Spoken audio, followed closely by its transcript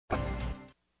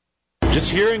Just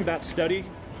hearing that study,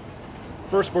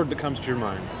 first word that comes to your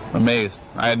mind? Amazed.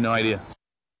 I had no idea.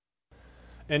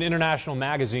 An international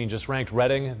magazine just ranked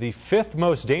Redding the 5th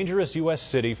most dangerous U.S.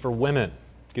 city for women.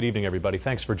 Good evening, everybody.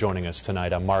 Thanks for joining us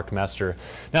tonight. I'm Mark Mester.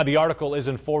 Now, the article is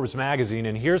in Forbes magazine,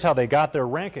 and here's how they got their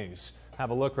rankings. Have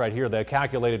a look right here. They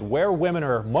calculated where women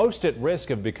are most at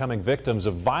risk of becoming victims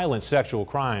of violent sexual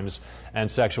crimes and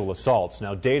sexual assaults.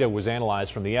 Now, data was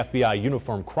analyzed from the FBI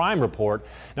Uniform Crime Report.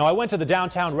 Now, I went to the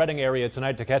downtown Redding area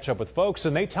tonight to catch up with folks,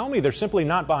 and they tell me they're simply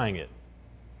not buying it.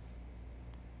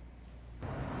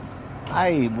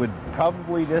 I would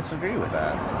probably disagree with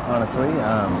that, honestly.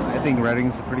 I think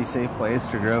Redding's a pretty safe place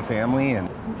to grow a family. And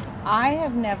I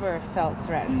have never felt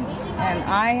threatened, and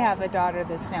I have a daughter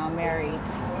that's now married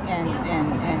and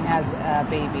has a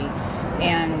baby,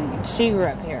 and she grew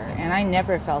up here, and I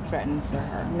never felt threatened for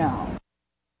her, no.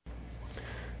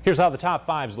 Here's how the top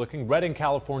 5's looking. Redding,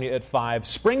 California at 5,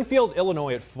 Springfield,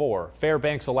 Illinois at 4,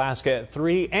 Fairbanks, Alaska at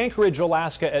 3, Anchorage,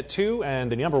 Alaska at 2,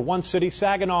 and the number 1 city,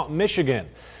 Saginaw, Michigan.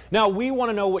 Now, we want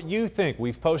to know what you think.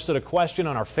 We've posted a question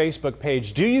on our Facebook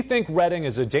page. Do you think Redding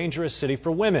is a dangerous city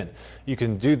for women? You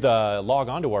can log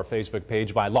on to our Facebook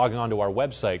page by logging on to our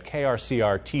website,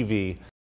 krcrtv.com.